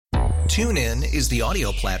TuneIn is the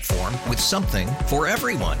audio platform with something for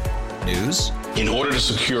everyone. News. In order to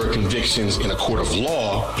secure convictions in a court of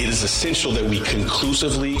law, it is essential that we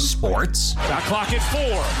conclusively. Sports. Shot clock at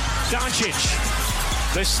 4.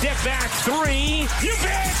 Doncic. The step back 3. You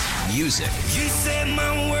bet. Music. You set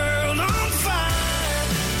my world on fire.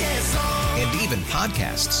 Yes, and even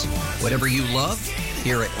podcasts. Whatever you love,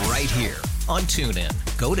 hear it right here on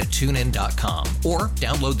TuneIn. Go to TuneIn.com or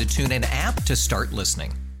download the TuneIn app to start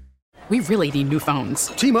listening. We really need new phones.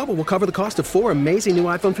 T-Mobile will cover the cost of 4 amazing new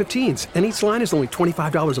iPhone 15s, and each line is only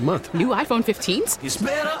 $25 a month. New iPhone 15s? it's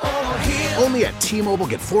better over here. Only at T-Mobile,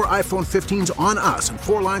 get 4 iPhone 15s on us and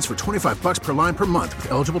 4 lines for $25 per line per month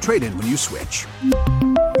with eligible trade-in when you switch.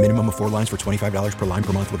 Minimum of 4 lines for $25 per line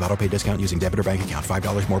per month with autopay discount using debit or bank account.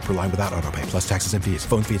 $5 more per line without autopay, plus taxes and fees.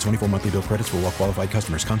 Phone fee at 24 monthly bill credits for well-qualified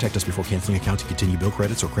customers. Contact us before canceling account to continue bill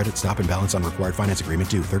credits or credit stop and balance on required finance agreement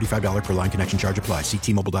due. $35 per line connection charge applies. See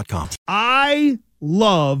T-Mobile.com. I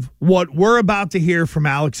love what we're about to hear from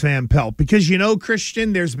Alex Van Pelt because,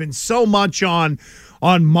 Christian, there's been so much on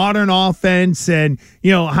modern offense and,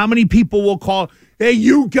 how many people will call, hey,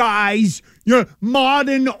 you guys, your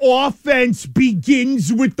modern offense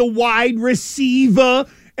begins with the wide receiver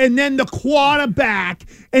and then the quarterback.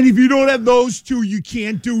 And if you don't have those two, you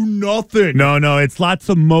can't do nothing. No, it's lots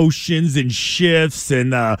of motions and shifts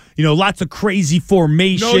and, lots of crazy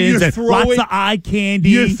formations and lots of eye candy.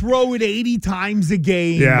 You throw it 80 times a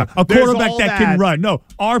game. Yeah, a quarterback that can run. No,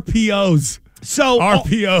 RPOs.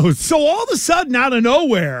 RPOs. So all of a sudden, out of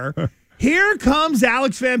nowhere, here comes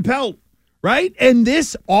Alex Van Pelt. Right? And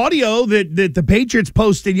this audio that the Patriots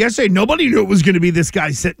posted yesterday, nobody knew it was going to be this guy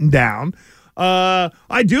sitting down.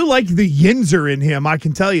 I do like the yinzer in him, I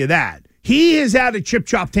can tell you that. He has had a chip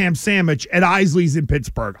chop ham sandwich at Isley's in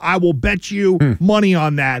Pittsburgh. I will bet you money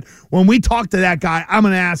on that. When we talk to that guy, I'm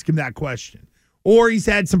going to ask him that question. Or he's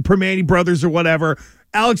had some Primanti brothers or whatever.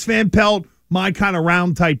 Alex Van Pelt, my kind of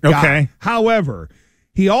round type guy. Okay. However,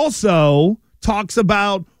 he also talks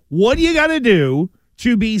about what you got to do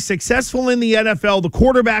to be successful in the NFL, the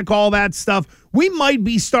quarterback, all that stuff. We might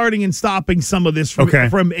be starting and stopping some of this from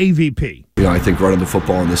AVP. I think running the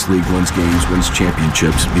football in this league wins games, wins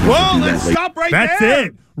championships. Let's stop right there. That's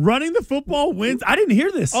it. Running the football wins. I didn't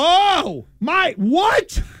hear this. Oh,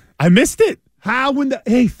 what? I missed it.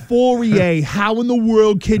 Fauria, how in the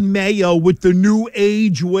world can Mayo, with the new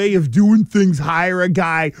age way of doing things, hire a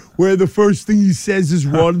guy where the first thing he says is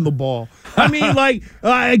running the ball? I mean,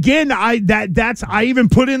 again, I even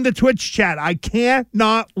put in the Twitch chat. I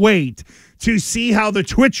cannot wait to see how the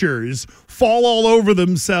Twitchers fall all over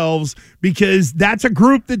themselves because that's a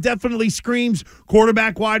group that definitely screams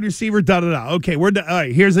quarterback, wide receiver, da-da-da. Okay, all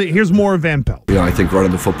right, here's more of Van Pelt. I think running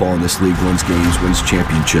the football in this league wins games, wins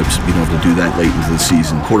championships, being able to do that late into the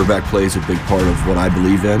season. Quarterback play is a big part of what I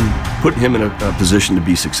believe in, putting him in a position to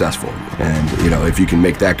be successful. And, if you can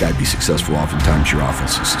make that guy be successful, oftentimes your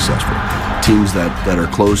offense is successful. Teams that are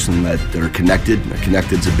close and that are connected,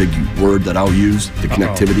 connected's a big word that I'll use, the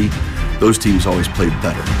connectivity. Those teams always play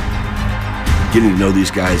better. Getting to know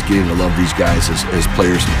these guys, getting to love these guys as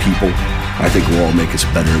players and people, I think will all make us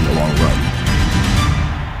better in the long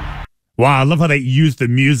run. Wow, I love how they use the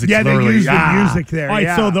music. Yeah, they use the music there. All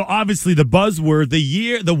right, so obviously the buzzword,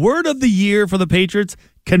 the word of the year for the Patriots,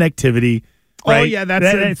 connectivity. Right? Oh, yeah, that's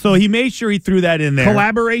it. So he made sure he threw that in there.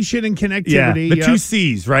 Collaboration and connectivity. Yeah, the two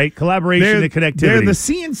C's, right? Collaboration and connectivity. They're the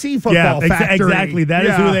CNC football factory. Exactly. That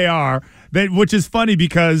is who they are. Which is funny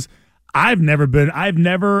because I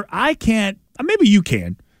can't, maybe you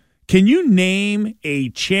can. Can you name a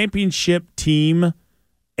championship team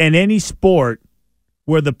in any sport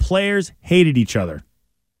where the players hated each other?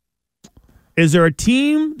 Is there a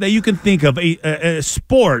team that you can think of, a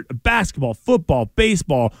sport, basketball, football,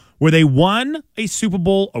 baseball, where they won a Super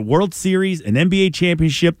Bowl, a World Series, an NBA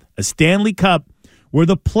championship, a Stanley Cup, where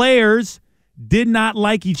the players did not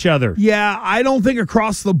like each other? Yeah, I don't think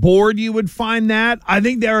across the board you would find that. I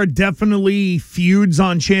think there are definitely feuds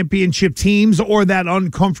on championship teams or that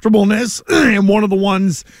uncomfortableness. And one of the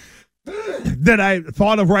ones that I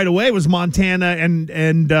thought of right away was Montana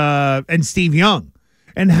and Steve Young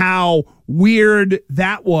and how weird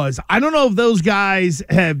that was. I don't know if those guys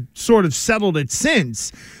have sort of settled it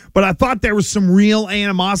since, but I thought there was some real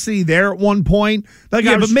animosity there at one point. But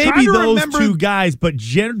maybe those two guys, but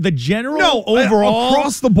the general overall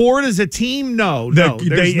across the board as a team, there's none of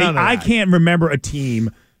that. I can't remember a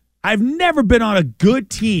team. I've never been on a good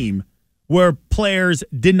team where players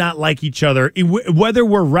did not like each other, whether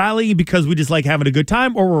we're rallying because we just like having a good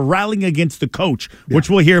time or we're rallying against the coach, which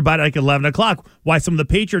we'll hear about at like 11 o'clock, why some of the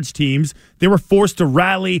Patriots teams, they were forced to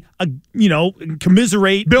rally,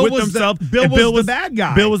 commiserate with themselves. Bill was the bad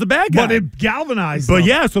guy. Bill was the bad guy. But it galvanized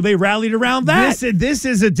them. So they rallied around that. This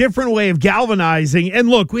is a different way of galvanizing. And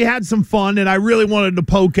look, we had some fun, and I really wanted to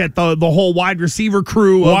poke at the whole wide receiver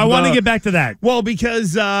crew. Well, I want to get back to that. Well,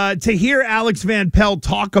 because to hear Alex Van Pelt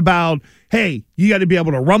talk about, hey, you got to be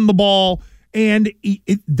able to run the ball. And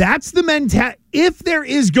that's the mentality. If there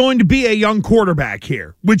is going to be a young quarterback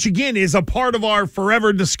here, which again is a part of our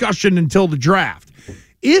forever discussion until the draft,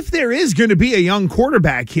 if there is going to be a young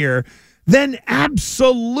quarterback here, then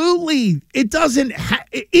absolutely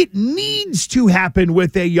it needs to happen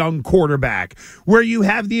with a young quarterback where you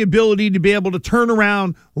have the ability to be able to turn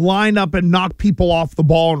around, line up, and knock people off the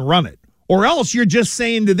ball and run it. Or else you're just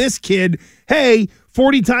saying to this kid, hey,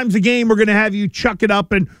 40 times a game, we're going to have you chuck it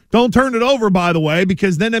up and don't turn it over, by the way,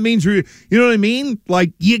 because then that means, you know what I mean?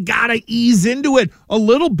 Like, you got to ease into it a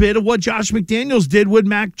little bit of what Josh McDaniels did with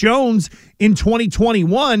Mac Jones in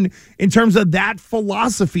 2021 in terms of that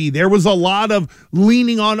philosophy. There was a lot of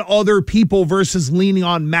leaning on other people versus leaning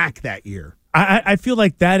on Mac that year. I feel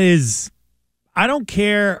like that is... I don't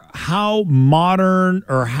care how modern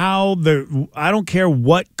or I don't care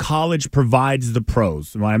what college provides the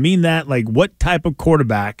pros. When I mean that, like what type of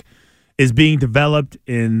quarterback is being developed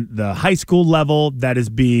in the high school level that is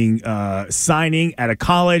being signing at a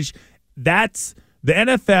college, that's the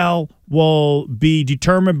NFL will be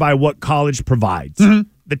determined by what college provides. Mm-hmm.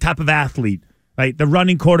 The type of athlete. Right, the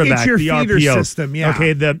running quarterback, it's your the feeder RPO system, yeah.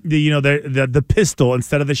 Okay, the pistol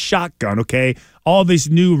instead of the shotgun. Okay, all these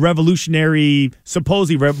new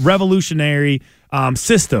supposedly revolutionary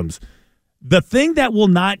systems. The thing that will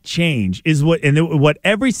not change is what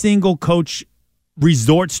every single coach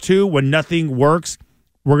resorts to when nothing works.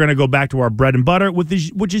 We're going to go back to our bread and butter,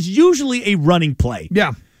 which is usually a running play.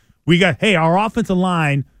 Yeah, we got our offensive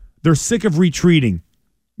line. They're sick of retreating.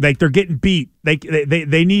 Like they're getting beat. We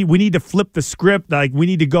need to flip the script. Like we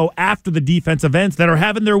need to go after the defensive ends that are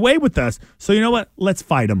having their way with us. So you know what? Let's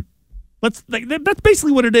fight them. That's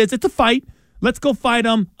basically what it is. It's a fight. Let's go fight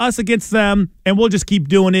them, us against them, and we'll just keep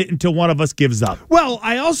doing it until one of us gives up. Well,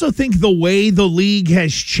 I also think the way the league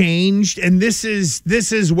has changed, and this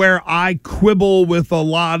is where I quibble with a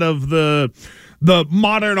lot of the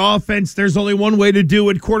modern offense. There's only one way to do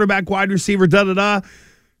it: quarterback, wide receiver, da-da-da.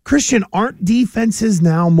 Christian, aren't defenses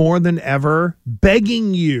now more than ever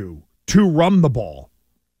begging you to run the ball?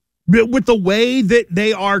 With the way that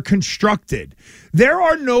they are constructed, there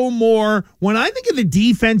are no more, when I think of the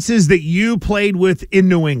defenses that you played with in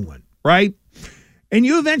New England, right? And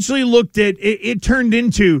you eventually looked at, it turned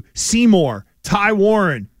into Seymour, Ty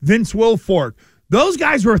Warren, Vince Wilfork. Those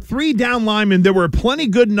guys were 3 down linemen that were plenty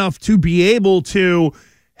good enough to be able to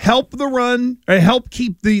help the run, or help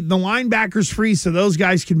keep the linebackers free so those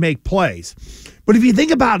guys can make plays. But if you think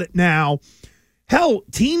about it now, hell,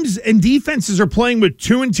 teams and defenses are playing with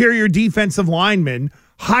 2 interior defensive linemen,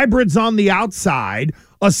 hybrids on the outside,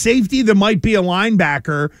 a safety that might be a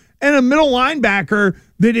linebacker, and a middle linebacker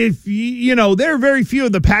that there are very few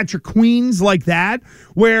of the Patrick Queens like that,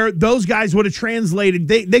 where those guys would have translated.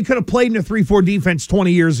 They could have played in a 3-4 defense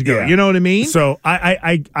 20 years ago. Yeah. You know what I mean? So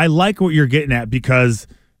I like what you're getting at, because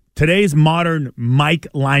today's modern Mike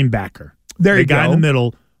linebacker, the guy in the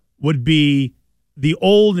middle, would be the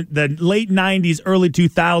late 90s, early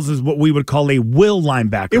 2000s, what we would call a will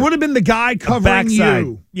linebacker. It would have been the guy covering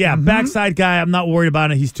you. Yeah, backside guy. I'm not worried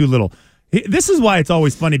about it. He's too little. This is why it's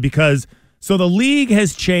always funny, because so the league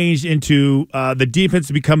has changed into the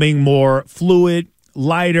defense becoming more fluid,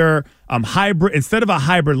 lighter, hybrid. Instead of a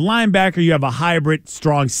hybrid linebacker, you have a hybrid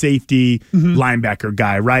strong safety linebacker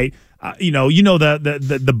guy, right?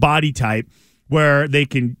 The body type where they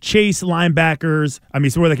can chase linebackers.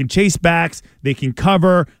 So where they can chase backs, they can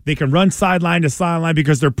cover, they can run sideline to sideline,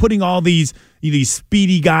 because they're putting all these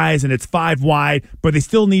speedy guys, and it's 5 wide, but they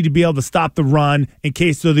still need to be able to stop the run in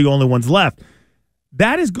case they're the only ones left.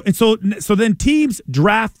 That is so then teams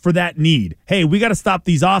draft for that need. Hey, we got to stop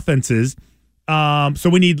these offenses. So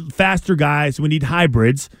we need faster guys, we need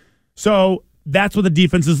hybrids. So that's what the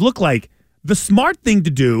defenses look like. The smart thing to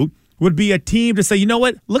do would be a team to say, you know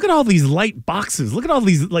what? Look at all these light boxes. Look at all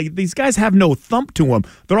these, these guys have no thump to them.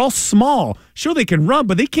 They're all small. Sure, they can run,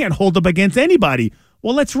 but they can't hold up against anybody.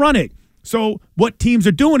 Well, let's run it. So what teams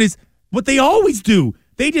are doing is what they always do.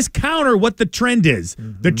 They just counter what the trend is.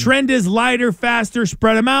 Mm-hmm. The trend is lighter, faster,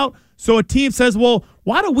 spread them out. So a team says, well,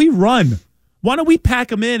 why don't we run? Why don't we pack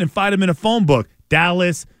them in and fight them in a phone book?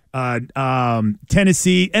 Dallas,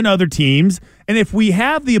 Tennessee, and other teams. And if we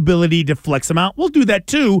have the ability to flex them out, we'll do that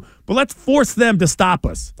too. But let's force them to stop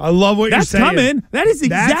us. I love what you're saying. That's coming. That is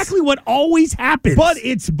exactly what always happens. But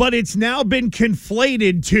it's now been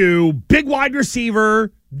conflated to big wide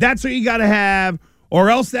receiver. That's what you got to have, or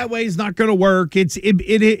else that way is not going to work.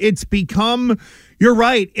 It's become. You're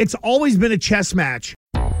right. It's always been a chess match.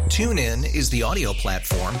 TuneIn is the audio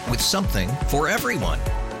platform with something for everyone.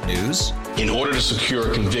 News. In order to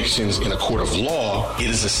secure convictions in a court of law, it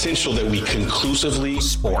is essential that we conclusively.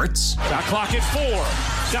 Sports. Got clock at 4.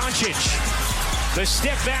 Doncic. The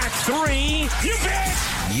step back 3. You bet.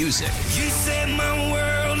 Music. You set my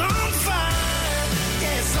world on fire.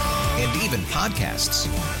 Yes, and even podcasts.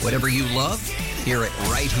 Whatever you love, hear it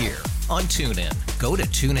right here on TuneIn. Go to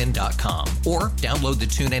TuneIn.com or download the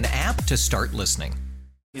TuneIn app to start listening.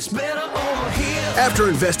 It's better over here. After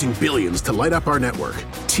investing billions to light up our network,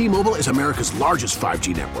 T-Mobile is America's largest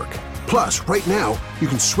 5G network. Plus, right now, you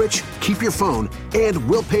can switch, keep your phone, and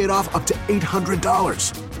we'll pay it off up to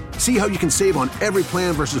 $800. See how you can save on every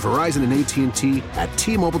plan versus Verizon and AT&T at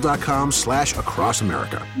T-Mobile.com/across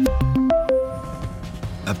America.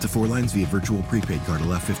 Up to 4 lines via virtual prepaid card.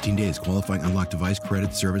 Allow 15 days. Qualifying unlocked device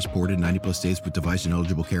credit service ported 90+ days with device and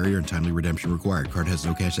eligible carrier and timely redemption required. Card has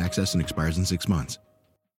no cash access and expires in 6 months.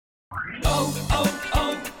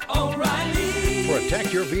 O'Reilly.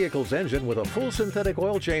 Protect your vehicle's engine with a full synthetic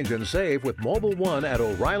oil change and save with Mobile One at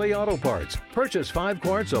O'Reilly Auto Parts. Purchase 5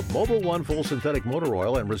 quarts of Mobile One full synthetic motor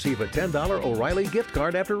oil and receive a $10 O'Reilly gift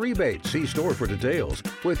card after rebate. See store for details.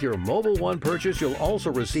 With your Mobile One purchase, you'll also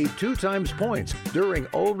receive 2 times points during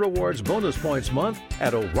O Rewards Bonus Points Month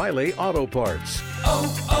at O'Reilly Auto Parts.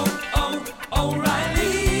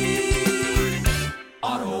 O'Reilly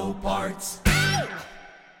Auto Parts.